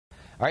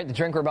All right, the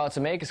drink we're about to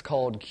make is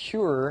called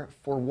Cure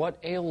for What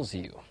Ails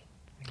You.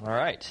 All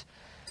right,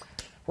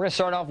 we're going to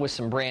start off with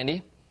some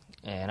brandy,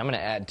 and I'm going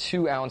to add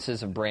 2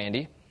 ounces of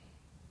brandy.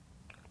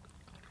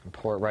 And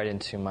pour it right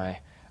into my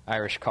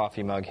Irish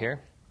coffee mug here.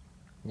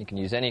 You can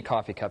use any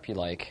coffee cup you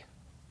like.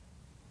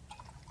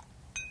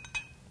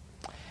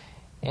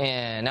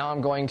 And now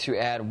I'm going to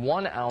add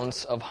 1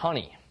 ounce of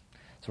honey.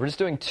 So we're just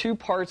doing 2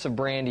 parts of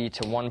brandy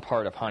to 1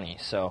 part of honey.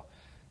 So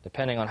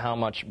depending on how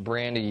much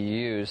brandy you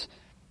use,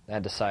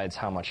 that decides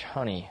how much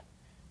honey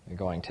you're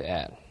going to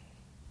add.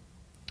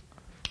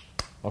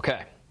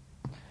 Okay.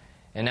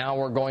 And now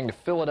we're going to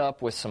fill it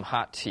up with some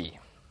hot tea.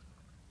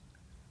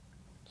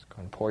 Just go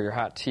ahead and pour your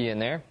hot tea in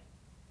there.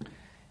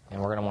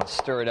 And we're going to want to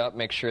stir it up,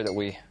 make sure that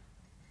we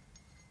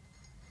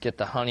get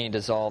the honey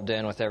dissolved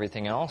in with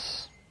everything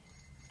else,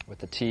 with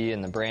the tea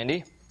and the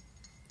brandy.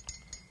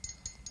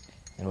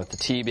 And with the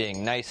tea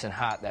being nice and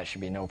hot, that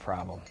should be no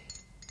problem.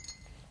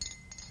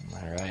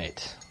 All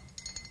right.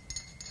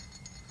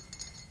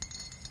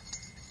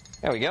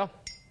 There we go.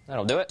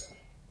 That'll do it.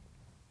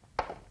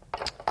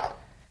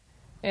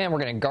 And we're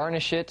going to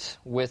garnish it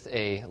with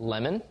a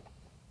lemon.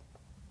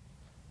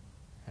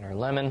 And our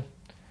lemon.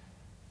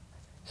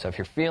 So if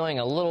you're feeling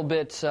a little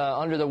bit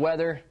under the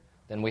weather,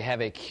 then we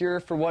have a cure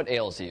for what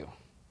ails you.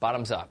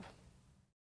 Bottoms up.